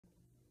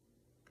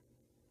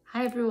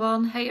Hi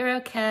everyone, hope you're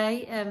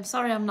okay.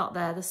 Sorry I'm not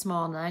there this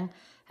morning.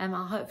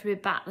 I'll hopefully be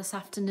back this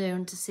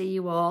afternoon to see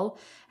you all.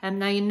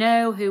 Now you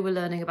know who we're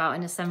learning about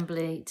in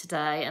Assembly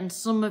today, and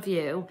some of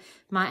you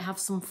might have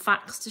some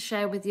facts to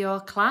share with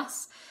your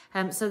class.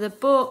 So the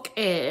book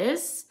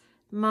is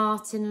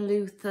Martin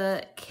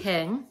Luther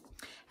King.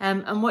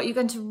 And what you're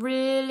going to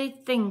really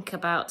think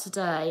about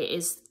today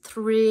is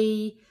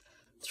three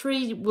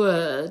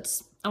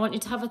words. I want you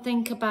to have a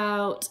think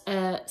about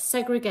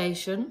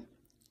segregation.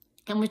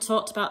 And we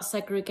talked about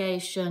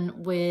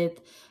segregation with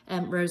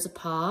Rosa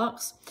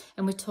Parks,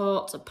 and we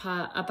talked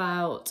about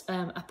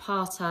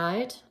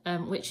apartheid,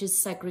 which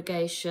is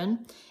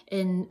segregation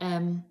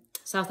in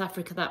South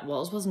Africa, that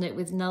wasn't it,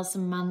 with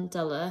Nelson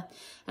Mandela.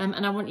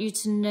 And I want you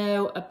to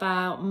know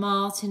about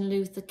Martin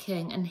Luther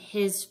King and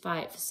his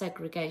fight for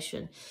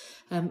segregation,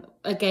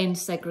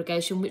 against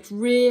segregation, which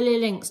really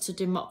links to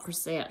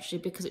democracy, actually,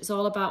 because it's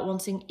all about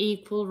wanting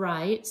equal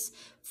rights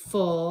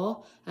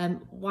for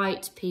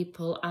white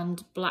people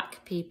and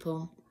black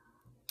people.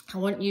 I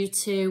want you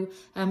to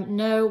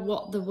know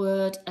what the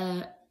word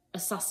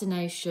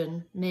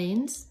assassination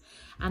means,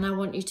 and I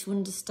want you to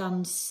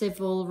understand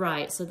civil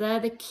rights. So they're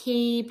the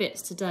key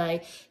bits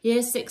today.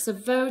 Year 6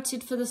 have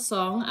voted for the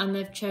song and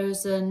they've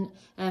chosen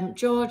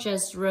George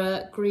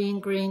Ezra, Green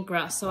Green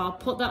Grass. So I'll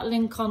put that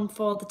link on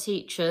for the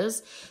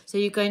teachers. So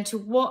you're going to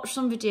watch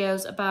some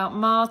videos about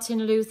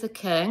Martin Luther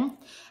King.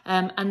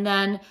 And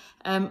then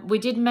we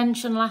did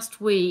mention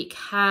last week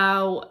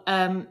how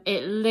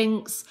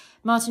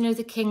Martin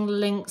Luther King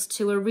links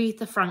to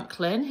Aretha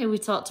Franklin, who we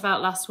talked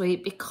about last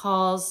week,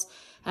 because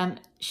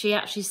she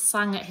actually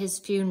sang at his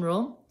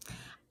funeral,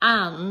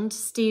 and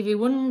Stevie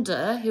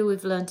Wonder, who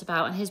we've learnt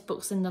about, and his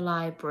book's in the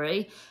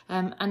library,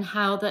 and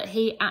how that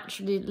he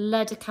actually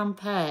led a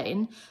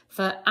campaign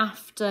for,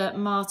 after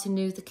Martin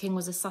Luther King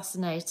was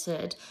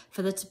assassinated,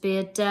 for there to be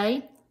a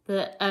day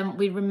that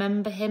we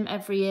remember him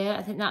every year.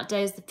 I think that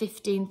day is the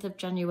 15th of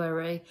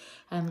January.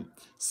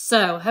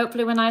 So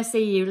hopefully when I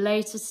see you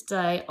later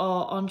today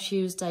or on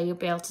Tuesday, you'll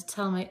be able to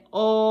tell me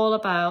all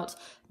about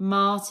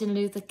Martin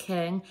Luther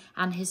King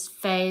and his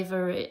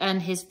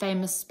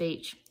famous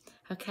speech.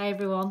 Okay,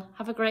 everyone,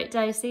 have a great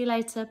day. See you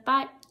later.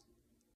 Bye.